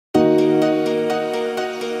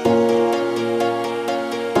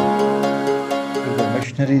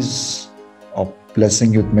missionaries of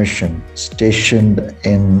Blessing Youth Mission stationed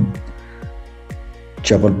in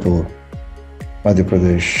Jabalpur, Madhya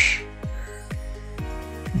Pradesh,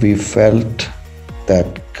 we felt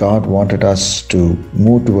that God wanted us to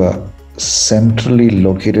move to a centrally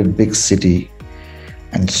located big city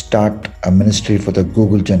and start a ministry for the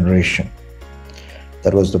Google generation.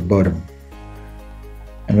 That was the burden.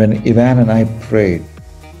 And when Ivan and I prayed,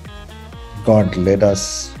 God led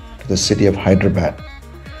us to the city of Hyderabad.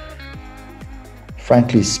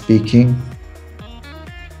 Frankly speaking,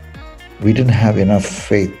 we didn't have enough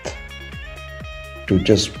faith to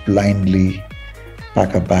just blindly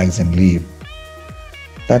pack our bags and leave.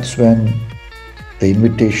 That's when the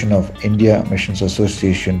invitation of India Missions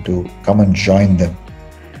Association to come and join them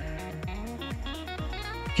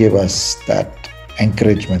gave us that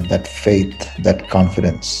encouragement, that faith, that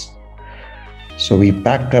confidence. So we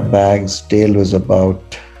packed our bags. Dale was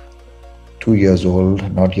about 2 years old,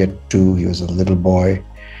 not yet 2. He was a little boy,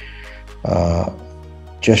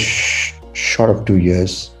 just short of 2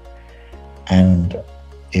 years. And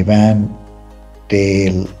Ivan,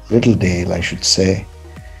 Dale, little Dale, I should say,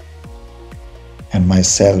 and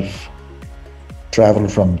myself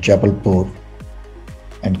traveled from Jabalpur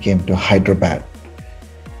and came to Hyderabad.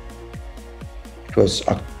 It was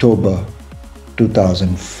October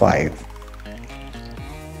 2005.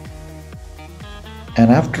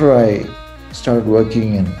 And after I started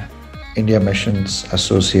working in India Missions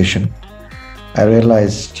Association, I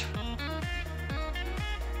realized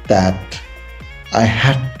that I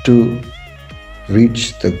had to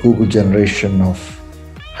reach the Google generation of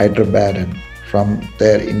Hyderabad and from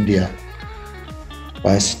there India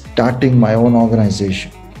by starting my own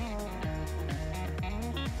organization.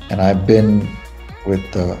 And I've been with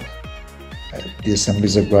the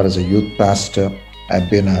Assemblies of God as a youth pastor. I've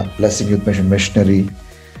been a Blessing Youth Mission missionary,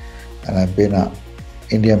 and I've been a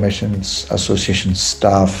India Missions Association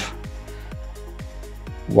staff.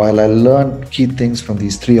 While I learned key things from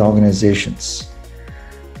these 3 organizations,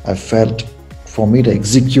 I felt for me to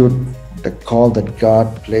execute the call that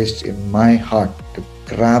God placed in my heart to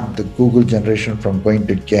grab the Google generation from going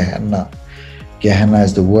to Gehenna. Gehenna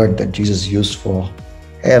is the word that Jesus used for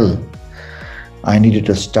hell. I needed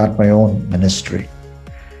to start my own ministry.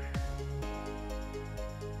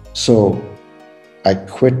 So I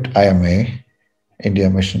quit IMA, India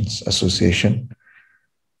Missions Association,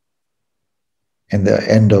 in the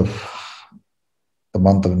end of the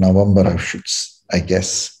month of November, I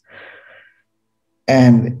guess.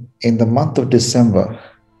 And in the month of December,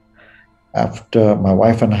 after my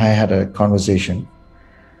wife and I had a conversation,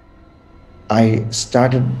 I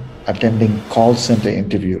started attending call center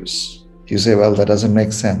interviews. You say, well, that doesn't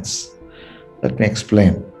make sense. Let me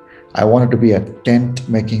explain. I wanted to be a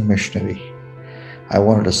tent-making missionary. I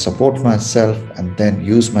wanted to support myself and then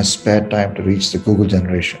use my spare time to reach the Google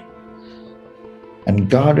generation. And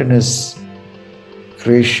God, in His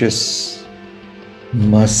gracious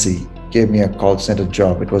mercy, gave me a call center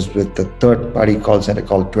job. It was with the third-party call center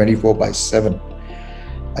called 24/7.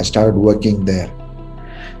 I started working there.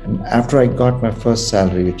 And after I got my first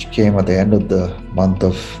salary, which came at the end of the month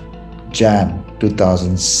of Jan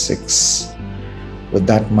 2006, with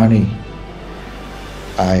that money,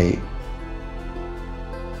 I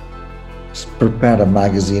prepared a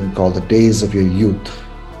magazine called The Days of Your Youth.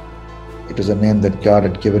 It was a name that God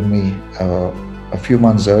had given me a few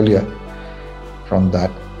months earlier from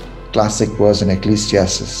that classic verse in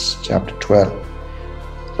Ecclesiastes chapter 12.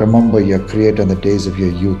 Remember your Creator in the days of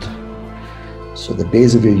your youth. So the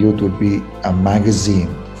Days of Your Youth would be a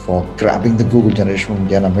magazine for grabbing the Google generation from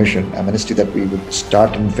Gehenna Mission, a ministry that we would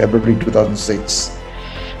start in February 2006.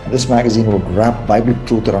 And this magazine would wrap Bible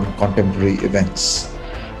truth around contemporary events.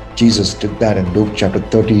 Jesus did that in Luke chapter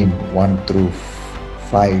 13, 1 through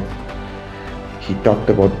 5. He talked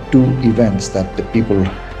about 2 events that the people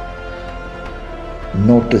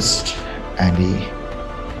noticed, and He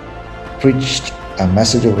preached a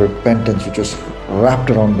message of repentance which was wrapped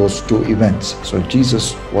around those 2 events. So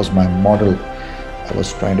Jesus was my model. I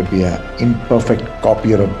was trying to be an imperfect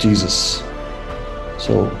copier of Jesus.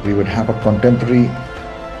 So we would have a contemporary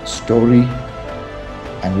story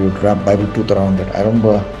and we would wrap Bible truth around it. I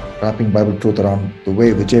remember wrapping Bible truth around the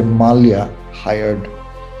way Vijay Mallya hired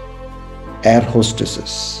air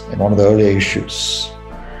hostesses in one of the earlier issues.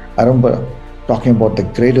 I remember talking about the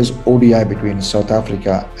greatest ODI between South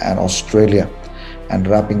Africa and Australia and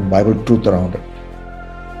wrapping Bible truth around it.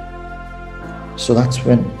 So that's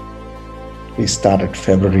when we started,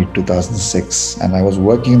 February 2006, and I was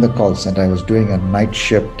working in the call center. I was doing a night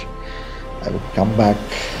shift. I would come back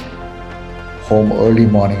home early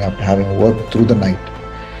morning after having worked through the night,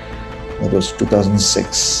 It was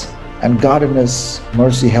 2006. And God in His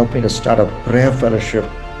mercy helped me to start a prayer fellowship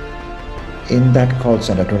in that call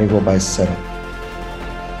center 24/7.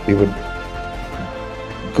 We would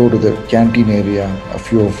go to the canteen area, a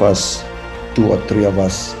few of us, 2 or 3 of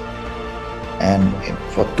us, and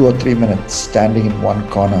for 2 or 3 minutes standing in one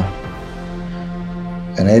corner,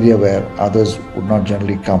 an area where others would not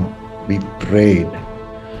generally come, we prayed.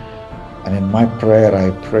 And in my prayer,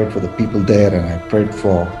 I prayed for the people there, and I prayed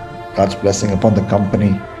for God's blessing upon the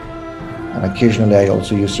company. And occasionally I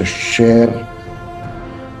also used to share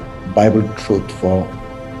Bible truth for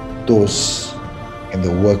those in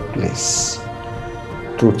the workplace,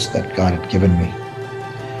 truths that God had given me.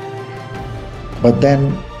 But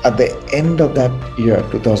then at the end of that year,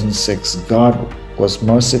 2006, God was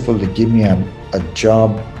merciful to give me a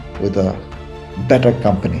job with a better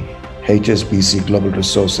company, HSBC Global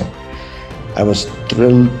Resourcing. I was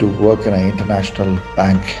thrilled to work in an international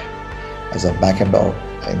bank as a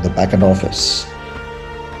in the back-end office.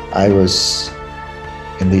 I was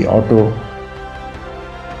in the auto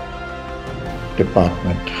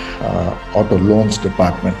department, auto loans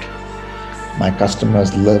department. My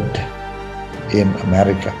customers lived in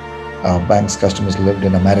America. Our bank's customers lived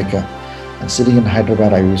in America. And sitting in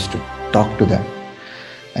Hyderabad, I used to talk to them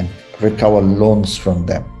and recover loans from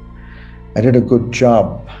them. I did a good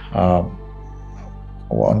job.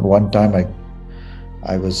 One time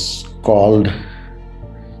I was called,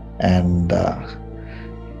 and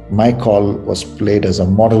my call was played as a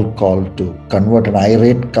model call to convert an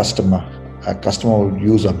irate customer. A customer would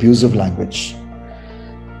use abusive language,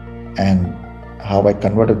 and how I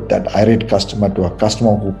converted that irate customer to a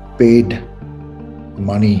customer who paid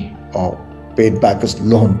money or paid back his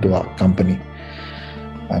loan to our company.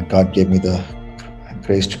 And God gave me the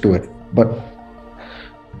grace to do it. But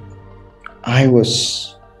I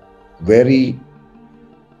was very,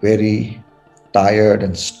 very tired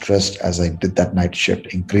and stressed as I did that night shift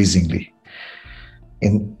increasingly.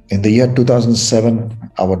 In the year 2007,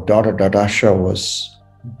 our daughter Dadasha was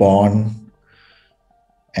born,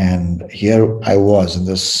 and here I was in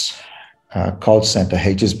this call center,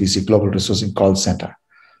 HSBC Global Resourcing call center,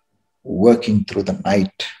 working through the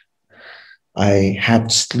night. I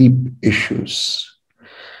had sleep issues.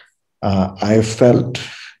 I felt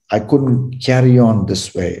I couldn't carry on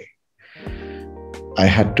this way. I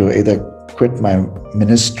had to either quit my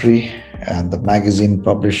ministry and the magazine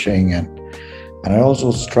publishing, and I also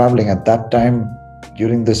was traveling at that time.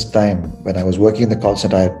 During this time, when I was working in the call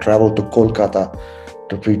center, I had traveled to Kolkata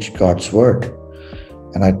to preach God's word,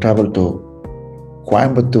 and I traveled to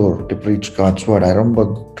Coimbatore to preach God's word. I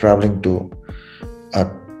remember traveling to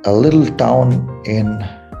a little town in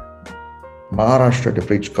Maharashtra to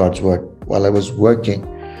preach God's word. While I was working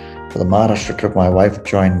for the Maharashtra trip, my wife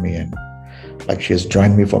joined me, and like she has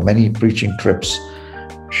joined me for many preaching trips,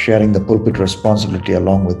 sharing the pulpit responsibility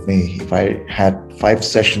along with me. If I had 5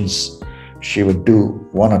 sessions, she would do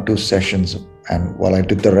 1 or 2 sessions, and while I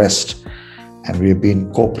did the rest. And we have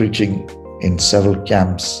been co-preaching in several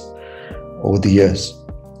camps over the years.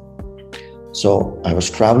 So I was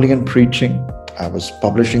traveling and preaching. I was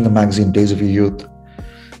publishing the magazine Days of Your Youth,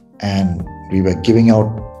 and we were giving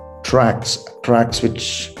out tracts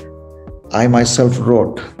which I myself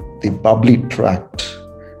wrote, the bubbly tract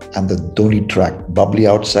and the Dhoni tract, bubbly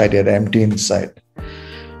outside yet empty inside.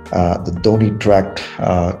 The Dhoni tract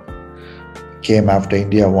came after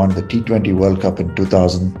India won the T20 World Cup in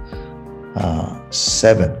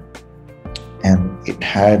 2007, and it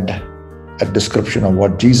had a description of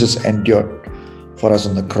what Jesus endured for us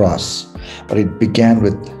on the cross. But it began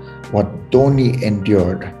with what Dhoni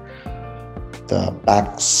endured, the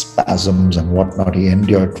back spasms and whatnot he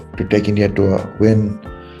endured to take India to a win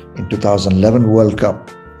in 2011 World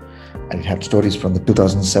Cup. And it had stories from the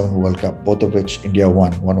 2007 World Cup, both of which India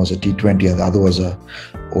won. One was a T20 and the other was a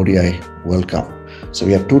ODI World Cup. So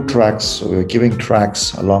we had 2 tracks. So we were giving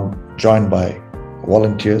tracks along, joined by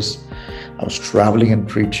volunteers. I was traveling and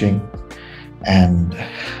preaching, and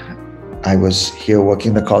I was here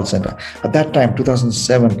working the call center. At that time,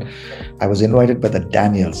 2007, I was invited by the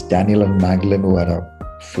Daniels, Daniel and Magdalene, who had a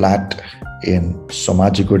flat in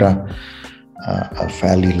Somajiguda, a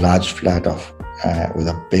fairly large flat with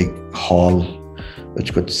a big hall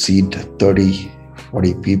which could seat 30,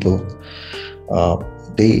 40 people.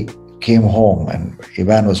 They came home, and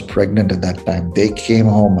Ivan was pregnant at that time. They came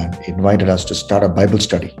home and invited us to start a Bible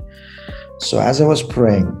study. So as I was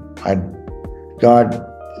praying, God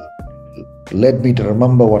led me to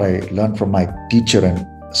remember what I learned from my teacher in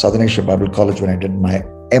Southern Asia Bible College when I did my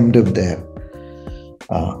MDiv there.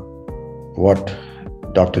 What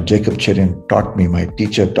Dr. Jacob Cherian taught me, my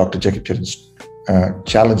teacher, Dr. Jacob Cherian,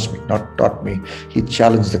 challenged me, not taught me. He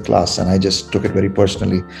challenged the class, and I just took it very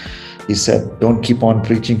personally. He said, don't keep on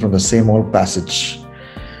preaching from the same old passage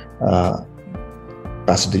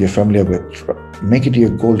that you're familiar with. Make it your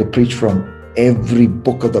goal to preach from every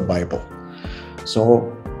book of the Bible.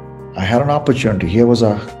 So I had an opportunity. Here was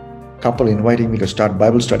a couple inviting me to start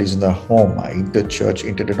Bible studies in their home, inter-church,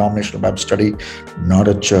 interdenominational Bible study, not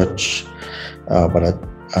a church, but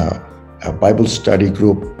a Bible study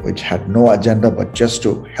group which had no agenda but just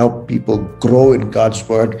to help people grow in God's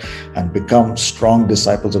word and become strong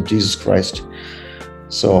disciples of Jesus Christ.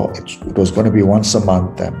 So it was going to be once a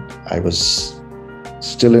month, and I was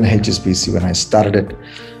still in HSBC when I started it,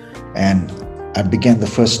 and I began the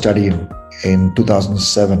first study in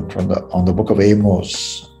 2007 on the book of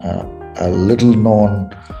Amos, a little known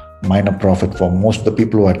minor prophet for most of the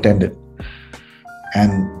people who attended.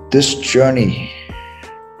 And this journey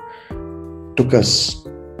took us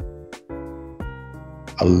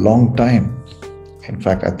a long time. In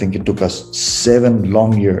fact, I think it took us 7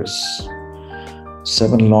 long years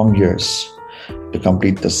to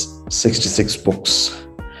complete this 66 books.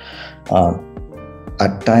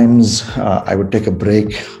 At times, I would take a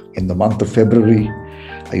break in the month of February.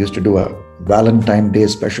 I used to do a Valentine's Day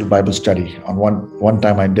special Bible study. On one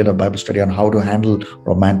time, I did a Bible study on how to handle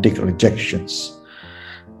romantic rejections.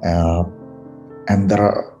 And there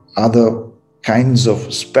are other kinds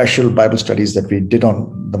of special Bible studies that we did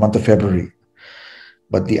on the month of February.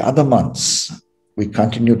 But the other months, we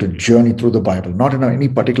continued to journey through the Bible, not in any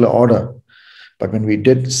particular order. But when we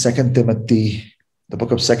did 2 Timothy, the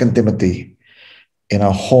book of 2 Timothy, in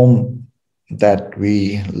a home that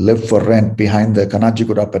we lived for rent behind the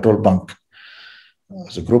Kanachiguda petrol bunk, there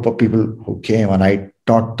was a group of people who came, and I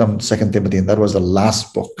taught them 2 Timothy, and that was the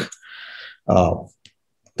last book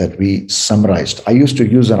that we summarized. I used to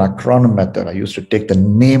use an acronym method. I used to take the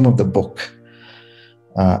name of the book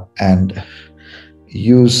and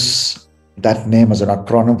use that name as an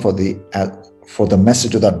acronym for the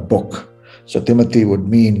message of that book. So Timothy would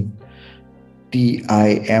mean Timothy,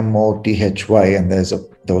 and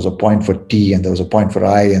there was a point for T, and there was a point for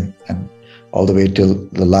I, and all the way till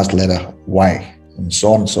the last letter Y, and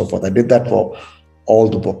so on and so forth. I did that for all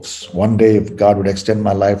the books. One day, if God would extend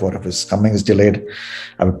my life, or if His coming is delayed,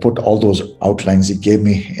 I would put all those outlines He gave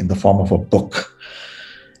me in the form of a book.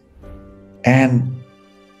 And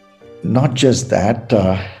not just that,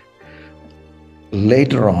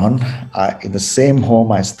 later on, in the same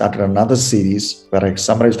home, I started another series where I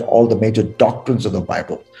summarized all the major doctrines of the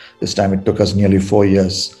Bible. This time it took us nearly 4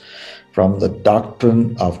 years, from the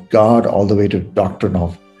doctrine of God all the way to doctrine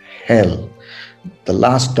of hell. The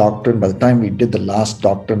last doctrine, by the time we did the last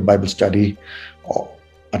doctrine Bible study,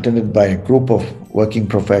 attended by a group of working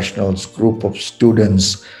professionals, group of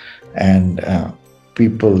students, and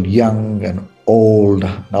people young and old,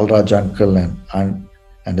 Nalraj uncle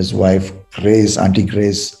and his wife, Grace, Auntie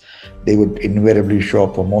Grace, they would invariably show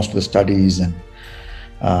up for most of the studies. And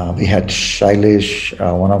we had Shailesh,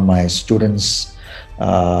 one of my students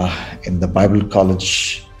in the Bible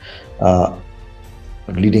college,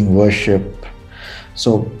 leading worship.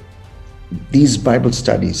 So these Bible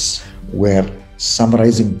studies were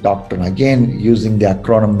summarizing doctrine, again using the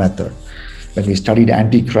acronym method. When we studied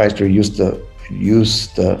Antichrist, we used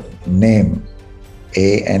the name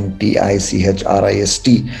Antichrist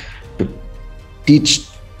to teach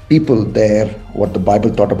people there what the Bible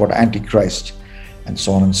taught about Antichrist, and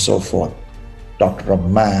so on and so forth. Doctrine of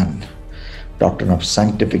man, doctrine of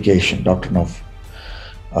sanctification, doctrine of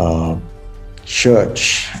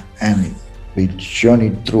church, and we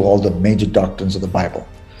journeyed through all the major doctrines of the Bible.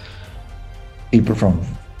 People from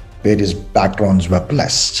various backgrounds were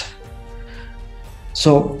blessed.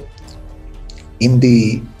 So in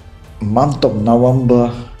the month of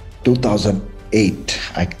November 2008,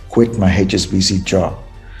 I quit my HSBC job.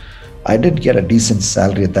 I did get a decent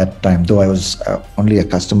salary at that time, though I was only a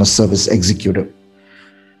customer service executive.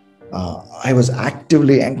 I was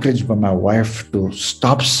actively encouraged by my wife to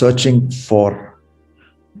stop searching for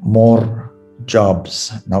more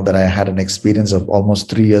jobs now that I had an experience of almost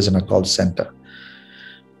 3 years in a call center.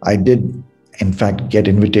 I did, in fact, get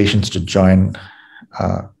invitations to join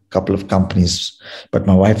a couple of companies, but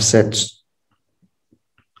my wife said,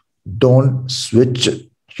 don't switch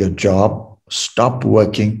your job, stop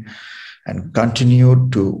working, and continue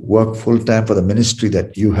to work full-time for the ministry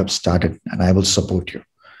that you have started, and I will support you.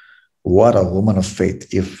 What a woman of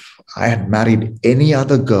faith. If I had married any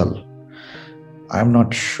other girl, I'm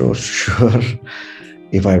not sure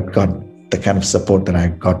if I got the kind of support that I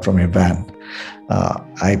got from Ivan.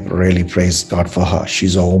 I really praise God for her.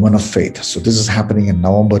 She's a woman of faith. So this is happening in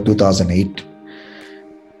November 2008.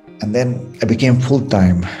 And then I became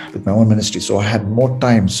full-time with my own ministry. So I had more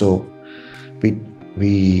time. So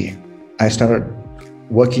I started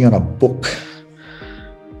working on a book.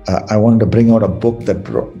 I wanted to bring out a book that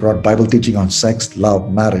brought Bible teaching on sex,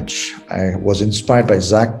 love, marriage. I was inspired by Brother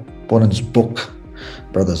Zach Ponen's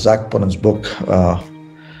book,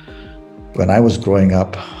 when I was growing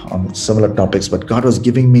up on similar topics. But God was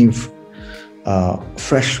giving me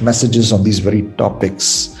fresh messages on these very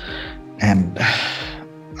topics. And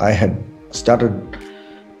I had started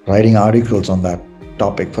writing articles on that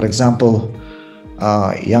topic. For example,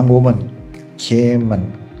 a young woman came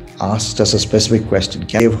and asked us a specific question.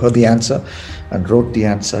 Gave her the answer and wrote the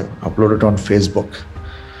answer, uploaded it on Facebook.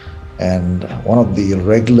 And one of the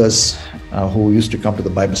regulars who used to come to the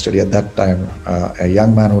Bible study at that time, a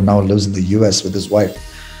young man who now lives in the US with his wife,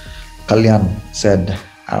 Kalyan, said,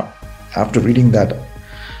 after reading that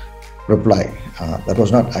reply, that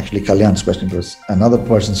was not actually Kalyan's question, it was another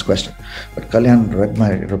person's question. But Kalyan read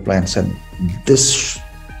my reply and said, this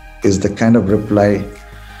is the kind of reply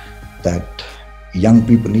that young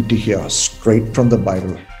people need to hear straight from the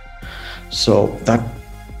Bible. So that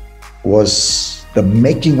was the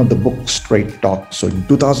making of the book Straight Talk. So in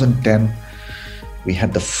 2010, we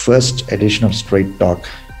had the first edition of Straight Talk.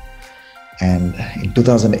 And in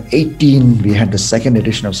 2018, we had the second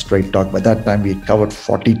edition of Straight Talk. By that time, we had covered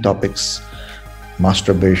 40 topics,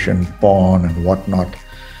 masturbation, porn, and whatnot.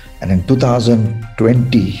 And in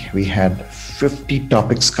 2020, we had 50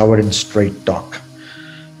 topics covered in Straight Talk.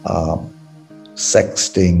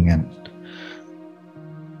 Sexting and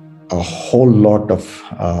a whole lot of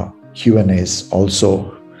Q&As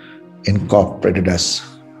also incorporated as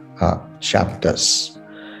chapters.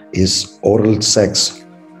 Is oral sex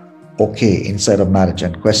okay inside of marriage?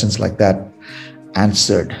 And questions like that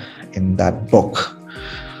answered in that book.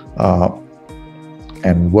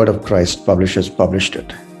 And Word of Christ publishers published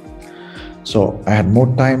it. So I had more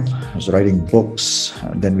time. I was writing books.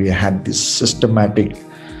 And then we had this systematic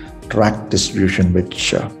tract distribution,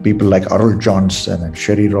 which people like Arul Johnson and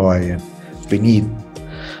Sherry Roy and Vineet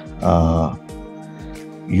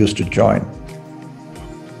used to join.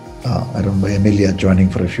 I remember Emilia joining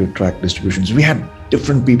for a few tract distributions. We had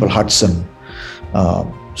different people, Hudson,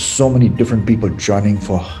 so many different people joining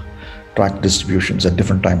for tract distributions at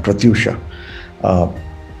different times. Pratyusha.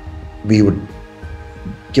 We would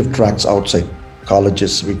give tracts outside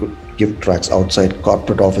colleges. We could give tracts outside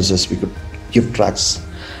corporate offices. We could give tracts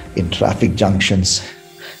in traffic junctions.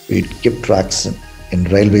 We'd give tracts in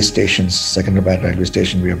railway stations, Secunderabad railway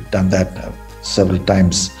station. We have done that several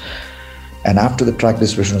times. And after the tract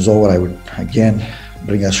distribution was over, I would again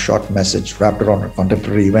bring a short message wrapped around a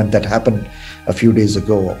contemporary event that happened a few days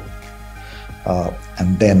ago,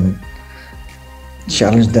 and then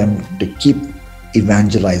challenge them to keep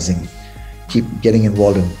evangelizing, keep getting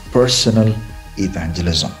involved in personal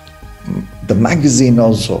evangelism. The magazine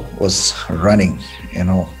also was running.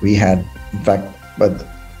 We had, in fact,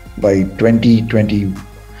 by 2020,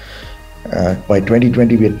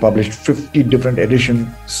 we had published 50 different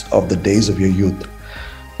editions of the Days of Your Youth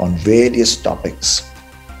on various topics.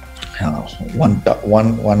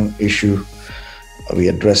 One issue, we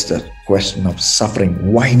addressed the question of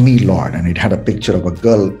suffering. Why me, Lord? And it had a picture of a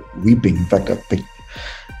girl weeping. In fact,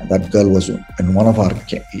 that girl was in one of our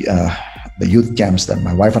the youth camps that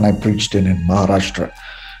my wife and I preached in Maharashtra.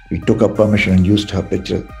 We took her permission and used her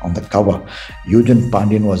picture on the cover. Eugene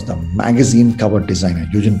Pandian was the magazine cover designer.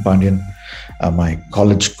 Eugene Pandian, my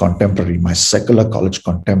college contemporary, my secular college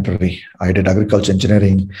contemporary. I did agriculture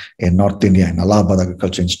engineering in North India, in Allahabad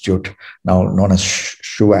Agriculture Institute, now known as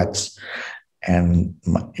SHUATS. And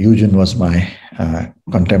Eugene was my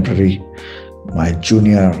contemporary, my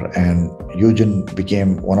junior, and Eugene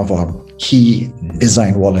became one of our key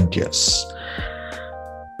design volunteers.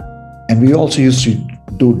 And we also used to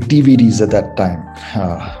do DVDs at that time,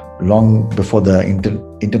 long before the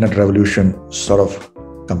internet revolution sort of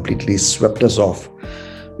completely swept us off.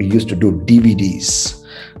 We used to do DVDs,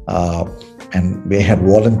 and we had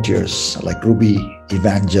volunteers like Ruby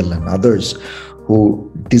Evangel and others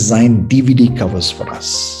who designed DVD covers for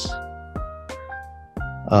us.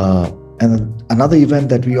 And another event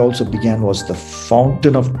that we also began was the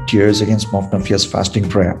Fountain of Tears Against Mountain of Fears fasting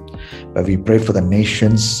prayer, where we prayed for the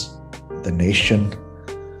nations, the nation,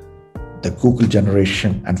 the Google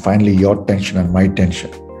generation, and finally your tension and my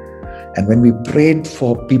tension. And when we prayed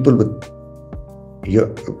for people with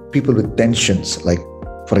tensions, like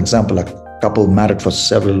for example, a couple married for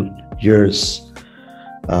several years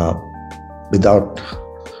without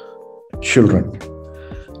children,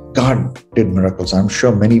 God did miracles. I'm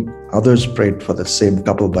sure many others prayed for the same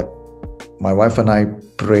couple, but my wife and I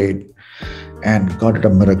prayed, and God did a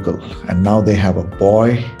miracle. And now they have a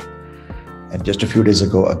boy, and just a few days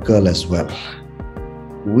ago, a girl as well.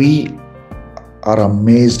 We are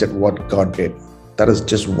amazed at what God did. That is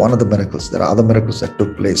just one of the miracles. There are other miracles that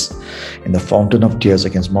took place in the Fountain of Tears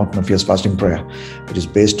against Mountain of Fears fasting prayer, which is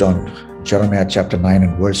based on Jeremiah chapter 9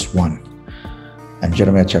 and verse 1 and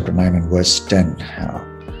Jeremiah chapter 9 and verse 10.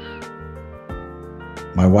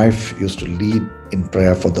 My wife used to lead in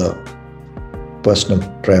prayer for the personal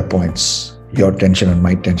prayer points, your tension and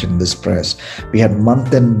my tension in these prayers. We had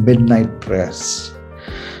month and midnight prayers.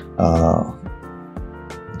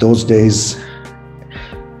 Those days,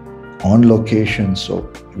 on location,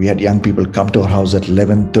 so we had young people come to our house at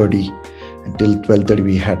 11:30 until 12:30.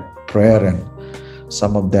 We had prayer, and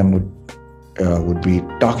some of them would be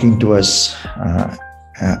talking to us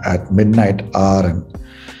at midnight hour,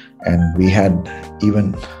 and we had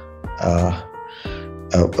even a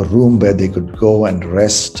room where they could go and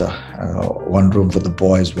rest. One room for the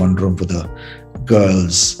boys, one room for the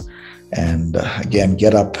girls, and again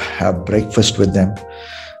get up, have breakfast with them.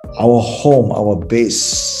 Our home, our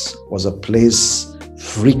base was a place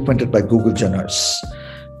frequented by Google Jeyaraj,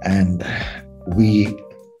 and we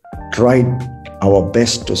tried our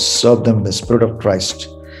best to serve them in the Spirit of Christ,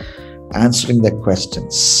 answering their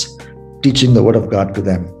questions, teaching the Word of God to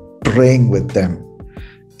them, praying with them.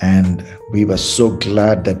 And we were so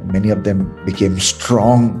glad that many of them became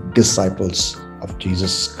strong disciples of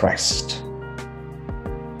Jesus Christ.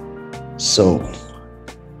 So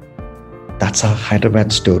that's our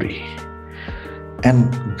Hyderabad story.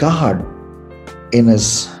 And God, in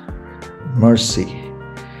His mercy,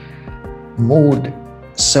 moved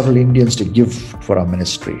several Indians to give for our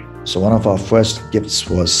ministry. So one of our first gifts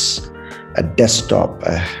was a desktop,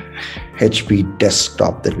 a HP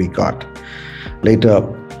desktop that we got. Later,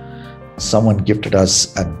 someone gifted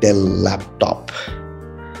us a Dell laptop.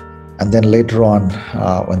 And then later on,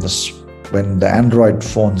 when the Android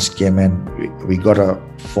phones came in, we got a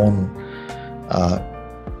phone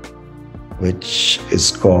which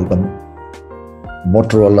is called the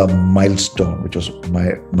Motorola Milestone, which was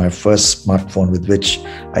my first smartphone, with which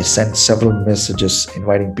I sent several messages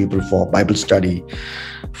inviting people for Bible study,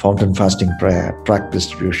 fountain fasting prayer, tract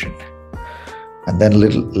distribution. And then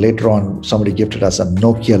later on, somebody gifted us a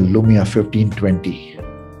Nokia Lumia 1520.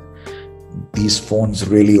 These phones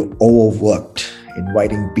really overworked,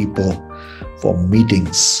 inviting people for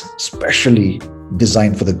meetings, specially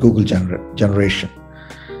designed for the Google generation.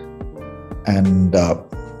 And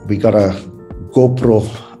we got a GoPro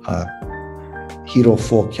Hero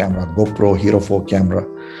 4 camera,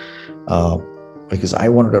 because I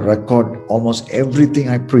wanted to record almost everything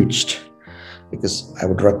I preached, because I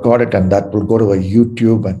would record it and that will go to a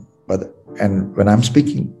YouTube. And when I'm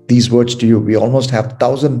speaking these words to you, we almost have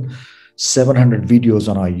 1,700 videos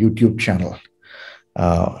on our YouTube channel,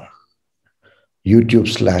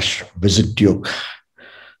 YouTube/Visit Duke.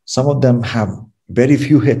 Some of them have very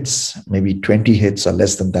few hits, maybe 20 hits or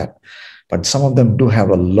less than that. But some of them do have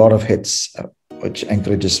a lot of hits, which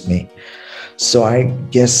encourages me. So I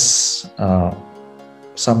guess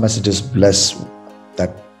some messages bless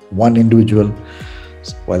that one individual,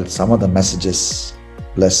 while some of the messages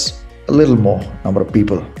bless a little more number of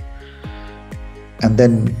people. And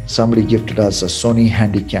then somebody gifted us a Sony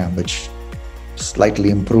Handycam, which slightly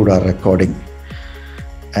improved our recording.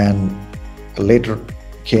 And later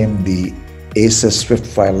came the Asus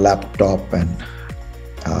Swiftfire laptop,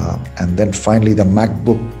 and then finally the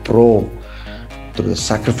MacBook Pro, through the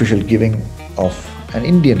sacrificial giving of an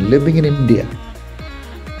Indian living in India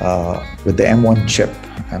with the M1 chip.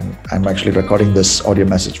 And I'm actually recording this audio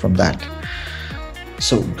message from that.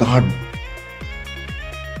 So God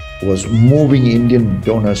was moving Indian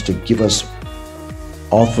donors to give us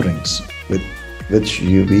offerings with which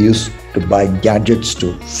we used to buy gadgets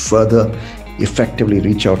to further effectively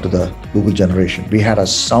reach out to the Google generation. We had a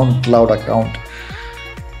SoundCloud account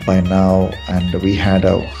by now, and we had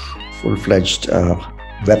a full-fledged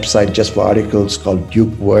website just for articles called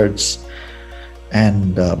Duke Words,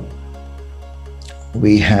 and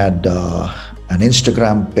we had an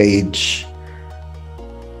Instagram page,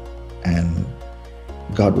 and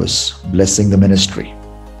God was blessing the ministry.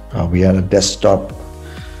 We had a desktop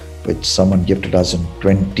which someone gifted us in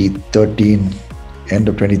 2013, end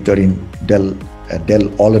of 2013, a Dell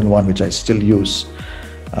all-in-one, which I still use,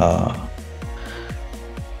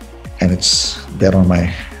 and it's there on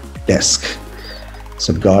my desk.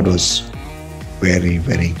 So God was very,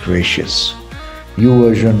 very gracious.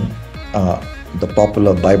 YouVersion, the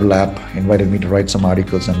popular Bible app, invited me to write some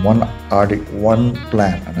articles, and one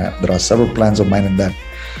plan, and there are several plans of mine in that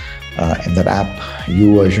app,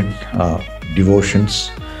 YouVersion,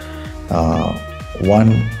 devotions.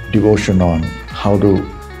 One devotion on how to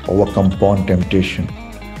overcome porn temptation,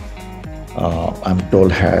 I'm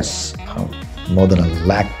told has more than 1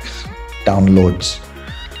 lakh downloads.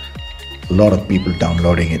 A lot of people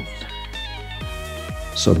downloading it.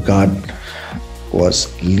 So God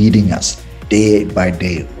was leading us day by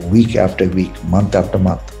day, week after week, month after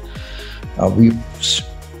month. We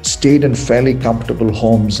stayed in fairly comfortable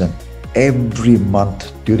homes, and every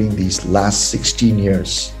month during these last 16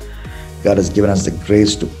 years, God has given us the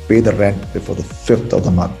grace to pay the rent before the 5th of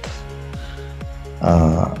the month,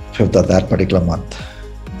 5th of that particular month.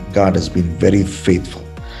 God has been very faithful.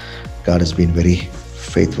 God has been very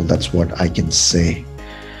faithful. That's what I can say.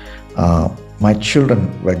 My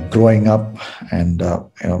children were growing up, and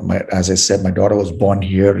as I said, my daughter was born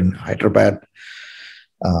here in Hyderabad.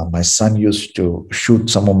 My son used to shoot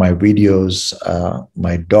some of my videos.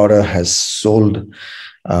 My daughter has sold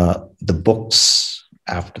the books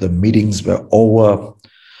after the meetings were over.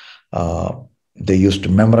 They used to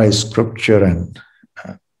memorize scripture and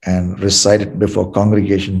recite it before the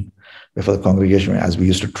congregation as we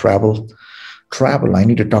used to travel. I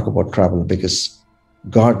need to talk about travel because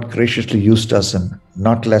God graciously used us in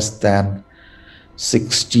not less than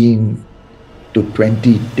 16 to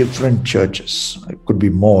 20 different churches. It could be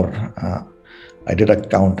more. I did a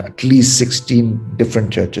count, at least 16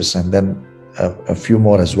 different churches, and then a few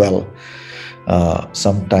more as well.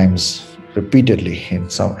 Sometimes repeatedly in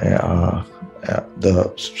sometimes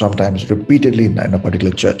repeatedly in a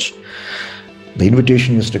particular church. The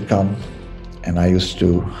invitation used to come, and I used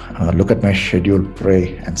to look at my schedule,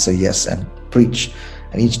 pray, and say yes, and preach.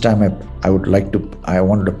 And each time I wanted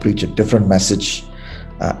to preach a different message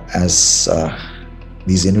as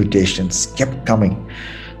these invitations kept coming.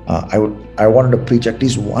 I wanted to preach at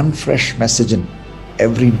least one fresh message in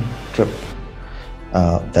every trip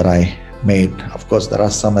that I made. Of course, there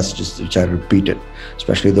are some messages which I repeated,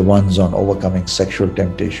 especially the ones on overcoming sexual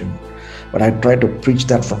temptation. But I tried to preach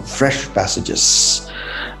that from fresh passages,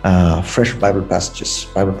 fresh Bible passages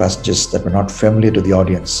that were not familiar to the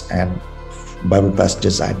audience, and Bible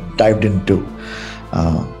passages I dived into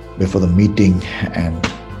before the meeting and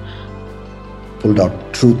pulled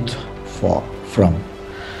out truth from.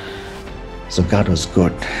 So God was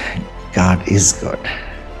good. God is good.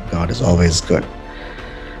 God is always good.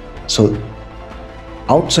 So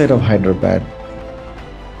outside of Hyderabad,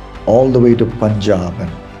 all the way to Punjab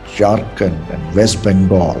and Jharkhand and West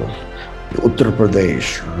Bengal, Uttar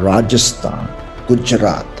Pradesh, Rajasthan,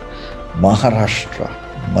 Gujarat, Maharashtra,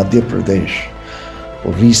 Madhya Pradesh,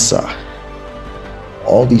 Orissa,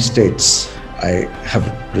 all these states, I have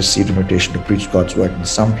received invitation to preach God's word. In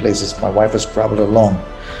some places, my wife has traveled along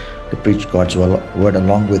to preach God's word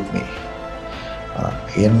along with me.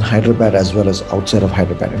 In Hyderabad as well as outside of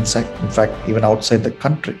Hyderabad. In fact, even outside the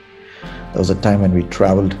country. There was a time when we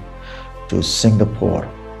traveled to Singapore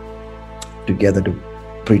together to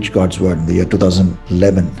preach God's word in the year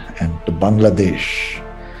 2011, and to Bangladesh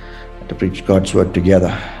to preach God's word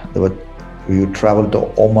together. We traveled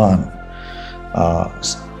to Oman.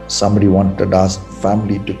 Somebody wanted our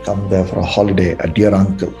family to come there for a holiday, a dear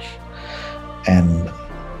uncle. And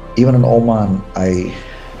even in Oman,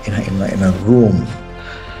 in a room,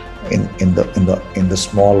 in the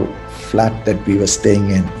small flat that we were staying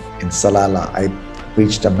in Salalah, I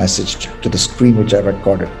preached a message to the screen which I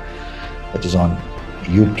recorded, which is on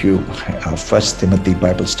YouTube, 1 Timothy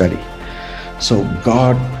Bible study. So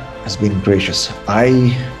God has been gracious.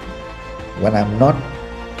 When I'm not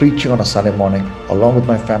preaching on a Sunday morning, along with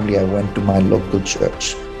my family, I went to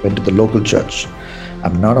the local church.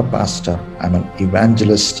 I'm not a pastor, I'm an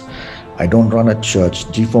evangelist. I don't run a church.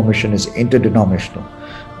 G4 Mission is interdenominational,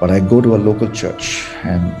 but I go to a local church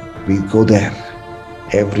and we go there.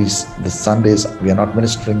 The Sundays we are not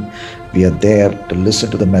ministering, we are there to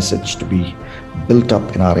listen to the message, to be built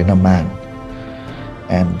up in our inner man.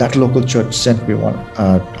 And that local church sent me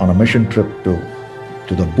on a mission trip to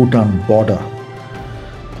the Bhutan border,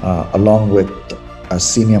 along with a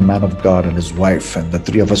senior man of God and his wife, and the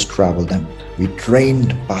three of us traveled, and we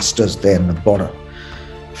trained pastors there in the border,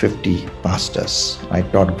 50 pastors. I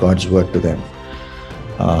taught God's word to them.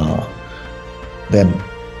 Then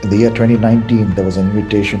in the year 2019, there was an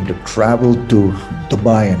invitation to travel to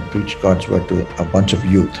Dubai and preach God's word to a bunch of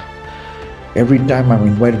youth. Every time I'm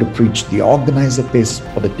invited to preach, the organizer pays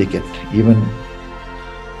for the ticket. Even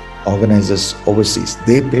organizers overseas,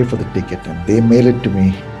 they pay for the ticket and they mail it to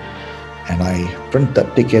me, and I print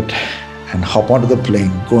that ticket and hop onto the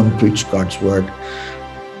plane, go and preach God's word.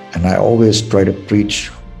 And I always try to preach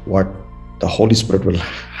what the Holy Spirit will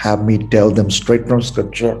have me tell them straight from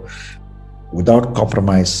Scripture, without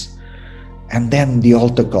compromise, And then the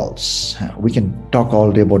altar calls. We can talk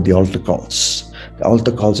all day about the altar calls. The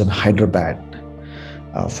altar calls in Hyderabad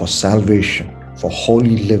for salvation, for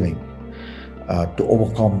holy living, to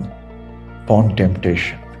overcome porn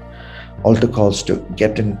temptation. Altar calls to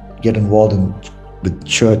get involved with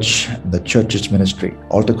church, the church's ministry.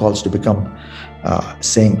 Altar calls to become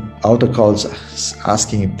altar calls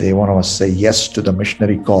asking if they want to say yes to the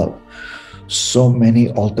missionary call. So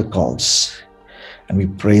many altar calls. And we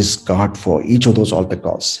praise God for each of those altar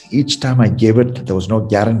calls. Each time I gave it, there was no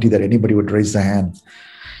guarantee that anybody would raise their hand.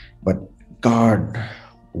 But God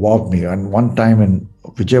wowed me. And one time in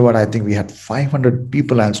Jeyaraj, I think we had 500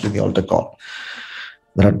 people answering the altar call.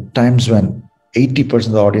 There are times when 80%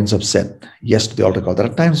 of the audience have said yes to the altar call. There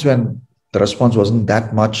are times when the response wasn't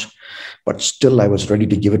that much, but still I was ready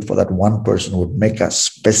to give it for that one person who would make a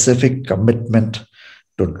specific commitment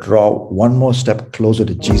to draw one more step closer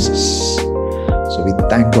to Jesus. So we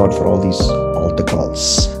thank God for all these altar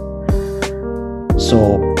calls.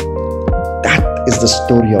 So that is the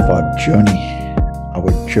story of our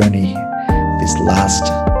journey this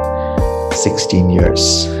last 16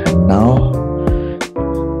 years. And now,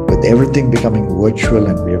 with everything becoming virtual,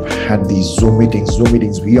 and we have had these Zoom meetings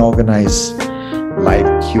we organize live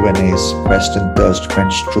Q&As, question, thirst,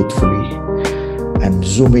 quench truthfully, and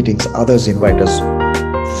Zoom meetings others invite us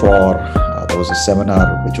for. There was a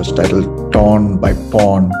seminar which was titled Torn by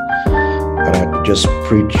Porn, where I had to just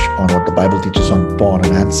preach on what the Bible teaches on porn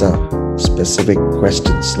and answer specific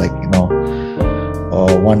questions. Like,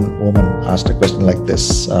 one woman asked a question like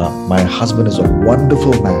this: my husband is a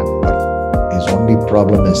wonderful man, but his only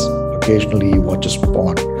problem is occasionally he watches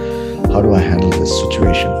porn. How do I handle this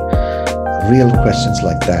situation? Real questions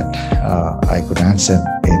like that I could answer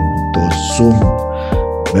in those Zoom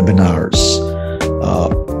webinars.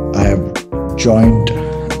 I have joined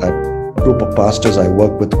a group of pastors I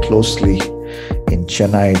work with closely in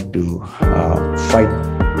Chennai to fight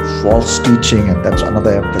false teaching, and that's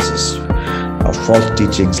another emphasis. False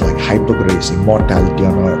teachings like hypergrace, immortality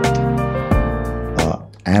on earth,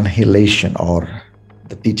 annihilation, or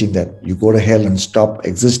the teaching that you go to hell and stop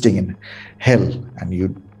existing in hell and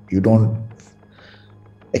you don't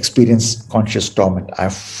experience conscious torment.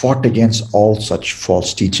 I've fought against all such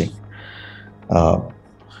false teaching.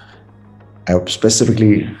 I've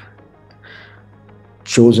specifically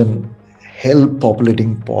chosen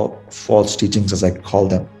hell-populating false teachings, as I call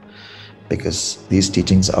them, because these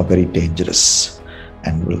teachings are very dangerous.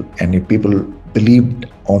 And if people believed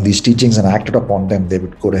on these teachings and acted upon them, they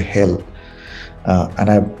would go to hell. And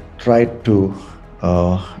I've tried to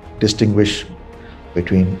distinguish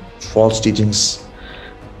between false teachings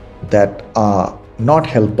that are not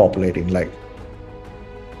hell-populating, like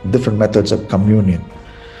different methods of communion,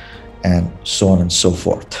 and so on and so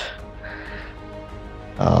forth.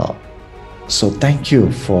 So thank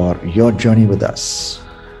you for your journey with us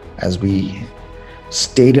as we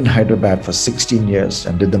stayed in Hyderabad for 16 years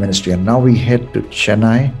and did the ministry. And now we head to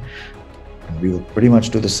Chennai, and we will pretty much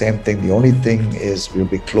do the same thing. The only thing is we'll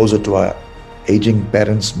be closer to our aging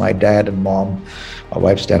parents, my dad and mom, my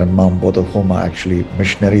wife's dad and mom, both of whom are actually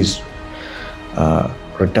missionaries,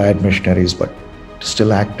 retired missionaries, but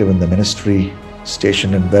still active in the ministry,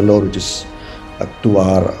 stationed in Vellore, which is a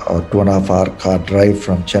 2-hour or 2.5-hour car drive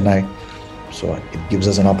from Chennai. So it gives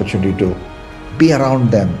us an opportunity to be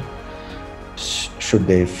around them should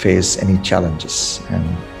they face any challenges, and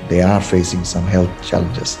they are facing some health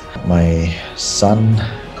challenges. My son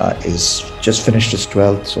is just finished his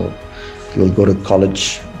 12th, so he will go to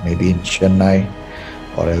college, maybe in Chennai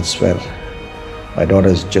or elsewhere. My daughter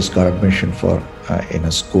has just got admission in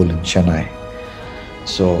a school in Chennai.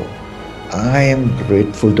 So I am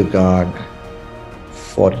grateful to God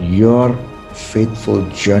for your faithful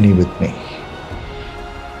journey with me.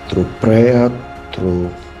 Through prayer,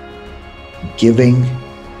 through giving,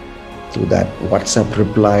 through that WhatsApp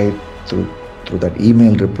reply, through that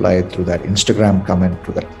email reply, through that Instagram comment,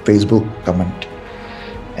 through that Facebook comment.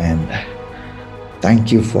 And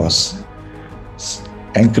thank you for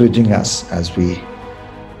encouraging us as we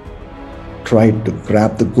tried to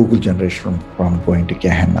grab the Google generation from going to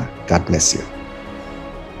Gehenna. God bless you.